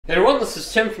this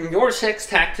is Tim from Your Six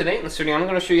Tac. Today in this video I'm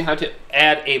going to show you how to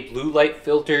add a blue light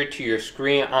filter to your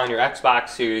screen on your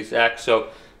Xbox Series X. So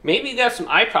maybe you got some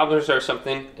eye problems or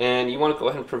something and you want to go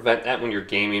ahead and prevent that when you're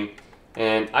gaming.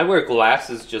 And I wear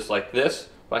glasses just like this,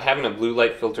 but having a blue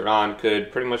light filter on could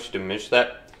pretty much diminish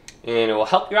that and it will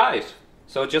help your eyes.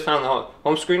 So just on the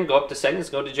home screen, go up to settings,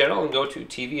 go to general and go to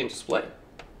TV and display.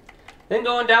 Then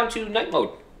going down to night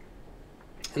mode.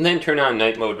 And then turn on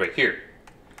night mode right here.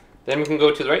 Then we can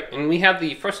go to the right, and we have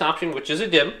the first option, which is a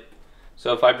dim.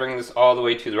 So if I bring this all the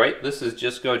way to the right, this is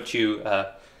just going to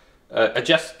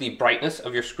adjust the brightness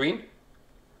of your screen.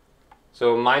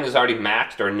 So mine is already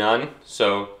maxed or none,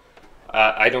 so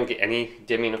I don't get any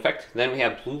dimming effect. Then we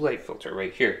have blue light filter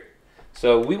right here.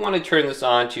 So we want to turn this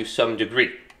on to some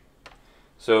degree.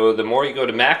 So the more you go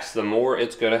to max, the more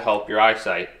it's going to help your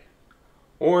eyesight,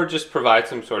 or just provide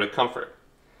some sort of comfort.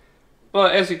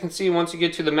 But as you can see, once you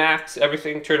get to the max,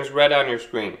 everything turns red on your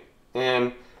screen.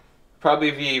 And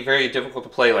probably be very difficult to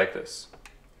play like this.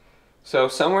 So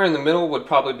somewhere in the middle would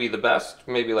probably be the best,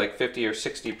 maybe like 50 or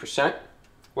 60%,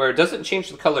 where it doesn't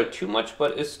change the color too much,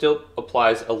 but it still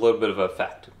applies a little bit of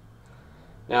effect.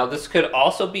 Now this could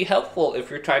also be helpful if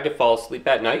you're trying to fall asleep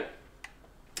at night,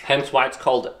 hence why it's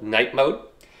called night mode,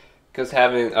 because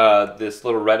having this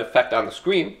little red effect on the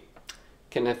screen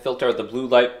can filter out the blue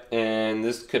light, and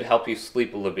this could help you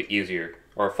sleep a little bit easier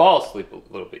or fall asleep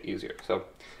a little bit easier. So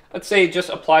I'd say just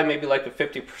apply maybe like a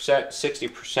 50%,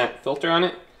 60% filter on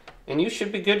it, and you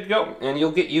should be good to go. And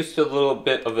you'll get used to a little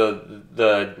bit of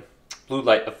the blue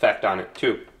light effect on it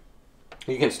too.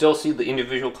 You can still see the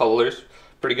individual colors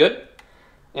pretty good,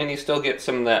 and you still get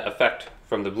some of that effect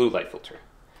from the blue light filter.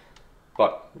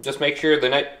 But just make sure the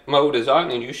night mode is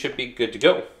on and you should be good to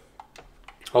go.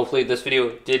 Hopefully this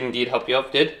video did indeed help you out.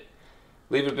 If it did,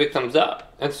 leave it a big thumbs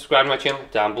up and subscribe to my channel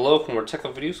down below for more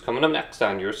technical videos coming up next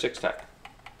on Your Six Tech.